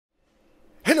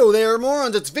Hello there,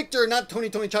 morons! It's Victor, not Tony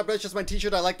Chopper. That's just my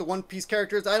t-shirt. I like the One Piece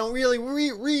characters. I don't really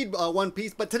read One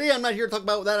Piece, but today I'm not here to talk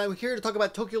about that. I'm here to talk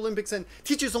about Tokyo Olympics and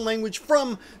teach you some language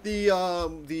from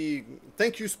the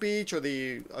thank you speech or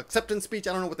the acceptance speech.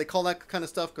 I don't know what they call that kind of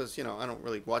stuff because, you know, I don't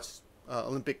really watch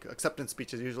Olympic acceptance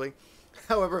speeches usually.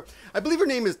 However, I believe her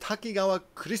name is Takigawa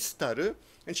Crystal,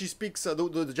 and she speaks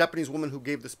the Japanese woman who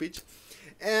gave the speech.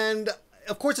 And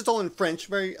of course, it's all in French,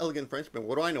 very elegant French. But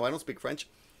what do I know? I don't speak French.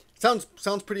 Sounds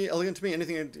pretty elegant to me.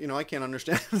 Anything, you know, I can't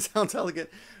understand sounds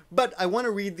elegant. But I want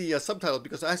to read the subtitles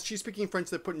because as she's speaking French,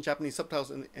 they're putting Japanese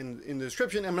subtitles in the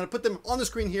description. I'm going to put them on the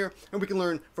screen here, and we can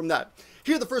learn from that.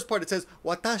 Here, the first part, it says,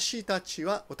 watashi tachi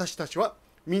wa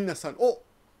minasan o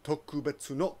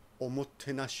tokubetsu no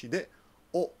omotenashi de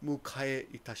omukae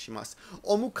itashimasu.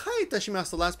 Omukae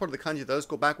itashimasu, the last part of the kanji that does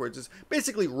go backwards, is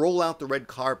basically roll out the red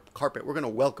carpet. We're going to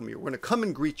welcome you. We're going to come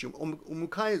and greet you.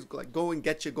 Omukae is like go and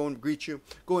get you, go and greet you,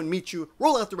 go and meet you,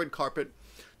 roll out the red carpet.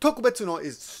 Tokubetsu no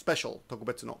is special.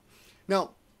 Tokubetsu no.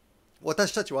 Now,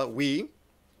 watashi tachi wa, we,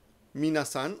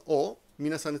 minasan o,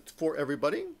 minasan is for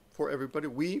everybody,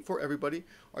 we, for everybody,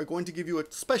 are going to give you a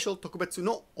special tokubetsu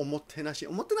no omotenashi.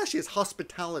 Omotenashi is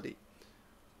hospitality.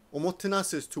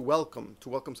 Omotenashi is to welcome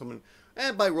someone,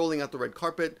 and by rolling out the red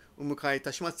carpet. Umukae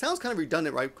itashimasu sounds kind of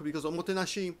redundant, right? Because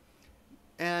omotenashi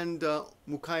and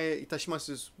mukae itashimasu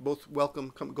is both welcome,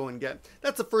 come, go and get.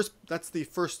 That's the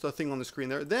first thing on the screen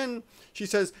there. Then she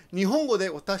says, Nihongo de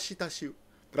watashi tashi,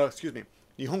 excuse me,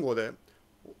 Nihongo de.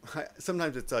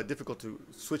 Sometimes it's difficult to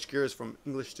switch gears from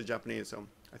English to Japanese, so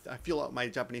I feel my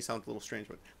Japanese sounds a little strange,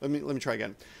 but let me try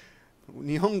again.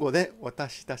 Nihongo de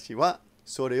watashi tashi wa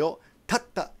sore o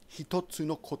tatta hitotsu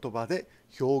no kotoba de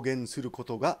hyougen suru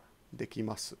koto ga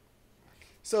dekimasu.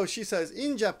 So she says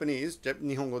in Japanese,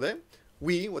 Nihongo de,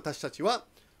 we, watashi tachi wa,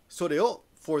 sore o,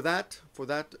 for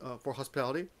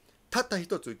hospitality, tatta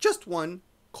hitotsu, just one,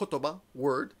 kotoba,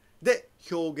 word, de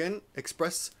hyougen,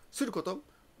 express, suru koto,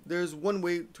 there's one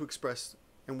way to express,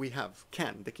 and we have,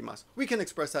 can, dekimasu. We can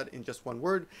express that in just one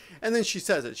word, and then she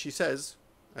says it. She says,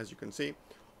 as you can see,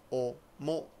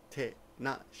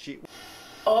 omotenashi.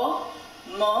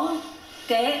 Omotenashi.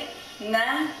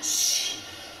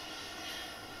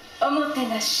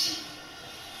 Omotenashi.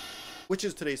 Which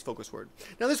is today's focus word.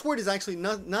 Now, this word is actually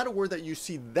not a word that you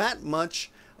see that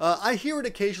much. I hear it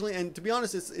occasionally, and to be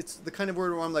honest, it's the kind of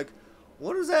word where I'm like,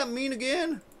 what does that mean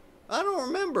again? I don't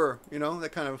remember. You know,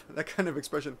 that kind of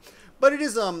expression. But it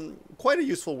is quite a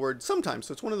useful word sometimes.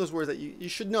 So it's one of those words that you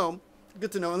should know.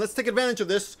 Good to know. And let's take advantage of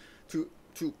this to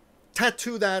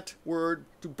tattoo that word,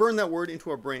 to burn that word into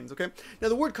our brains, okay? Now,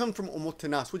 the word comes from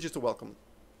omotenasu, which is to welcome.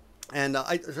 And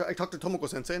I talked to Tomoko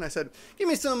sensei, and I said, give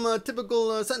me some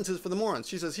typical sentences for the morons.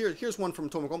 She says, here's one from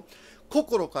Tomoko.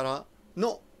 Kokoro kara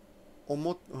no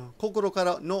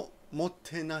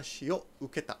motenashi o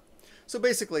uketa. So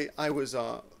basically, I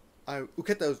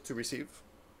uketa to receive.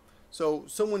 So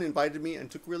someone invited me and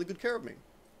took really good care of me.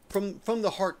 From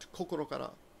the heart, kokoro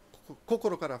kara,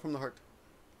 from the heart.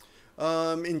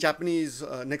 In Japanese,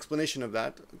 an explanation of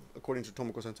that, according to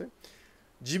Tomoko sensei,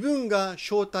 自分が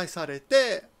招待され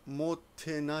ても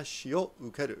てなしを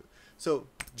受ける. So,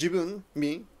 自分,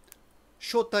 me,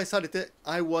 招待されて,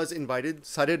 I was invited.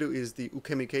 される is the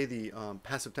ukemike, the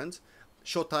passive tense.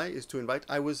 招待 is to invite.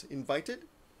 I was invited.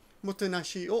 もてな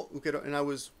しを受ける, and I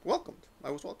was welcomed. I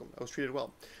was treated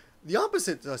well. The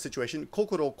opposite situation,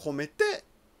 心を込めて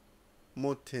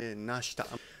もてなした.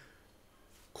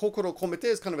 Kokoro komete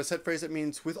is kind of a set phrase that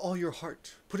means with all your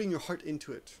heart, putting your heart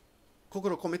into it.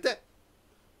 Kokoro komete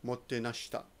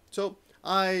motenashita. So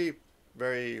I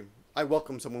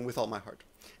welcome someone with all my heart.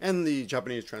 And the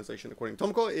Japanese translation, according to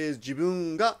Tomoko, is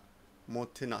jibun ga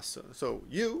motenasu. So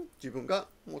you, jibun ga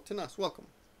motenasu, welcome.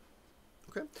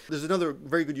 Okay. There's another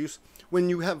very good use when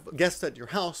you have guests at your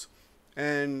house.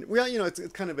 And, well, you know, it's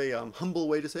kind of a humble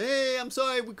way to say, hey, I'm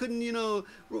sorry, we couldn't, you know,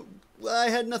 I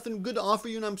had nothing good to offer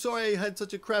you, and I'm sorry I had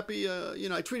such a crappy, you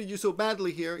know, I treated you so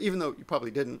badly here, even though you probably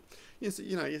didn't.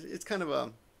 You know, it's kind of a,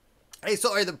 hey,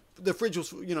 sorry, the fridge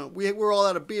was, you know, we're all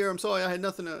out of beer, I'm sorry, I had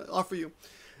nothing to offer you.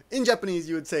 In Japanese,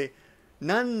 you would say,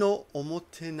 何のおも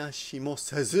てなしも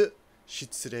せず、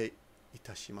失礼い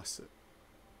たします。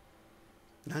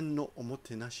何のおも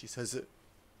てなしせず。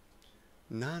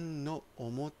何のお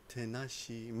もてな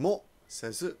しも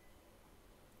せず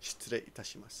失礼いた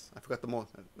します。I forgot the mo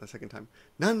the second time.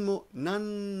 何の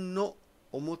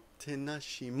おもてな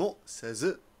しもせ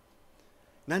ず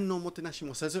何のおもてなし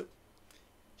もせず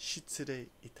失礼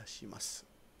いたします.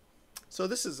 So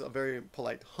this is a very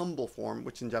polite, humble form,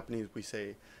 which in Japanese we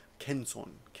say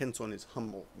kenson. Kenson is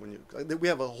humble. We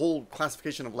have a whole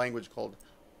classification of language called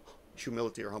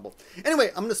humility or humble. Anyway,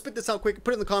 I'm gonna spit this out quick.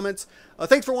 Put it in the comments.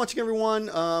 Thanks for watching, everyone.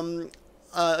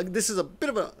 This is a bit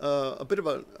of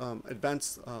a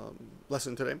advanced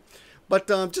lesson today, but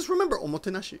just remember,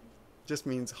 omotenashi just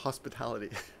means hospitality.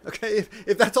 Okay,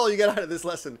 if that's all you get out of this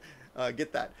lesson,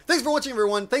 get that. Thanks for watching,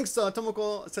 everyone. Thanks,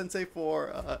 Tomoko Sensei,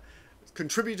 for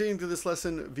contributing to this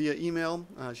lesson via email.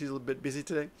 She's a little bit busy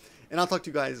today, and I'll talk to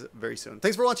you guys very soon.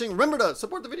 Thanks for watching. Remember to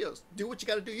support the videos. Do what you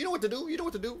got to do. You know what to do. You know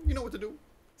what to do. You know what to do.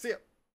 See ya.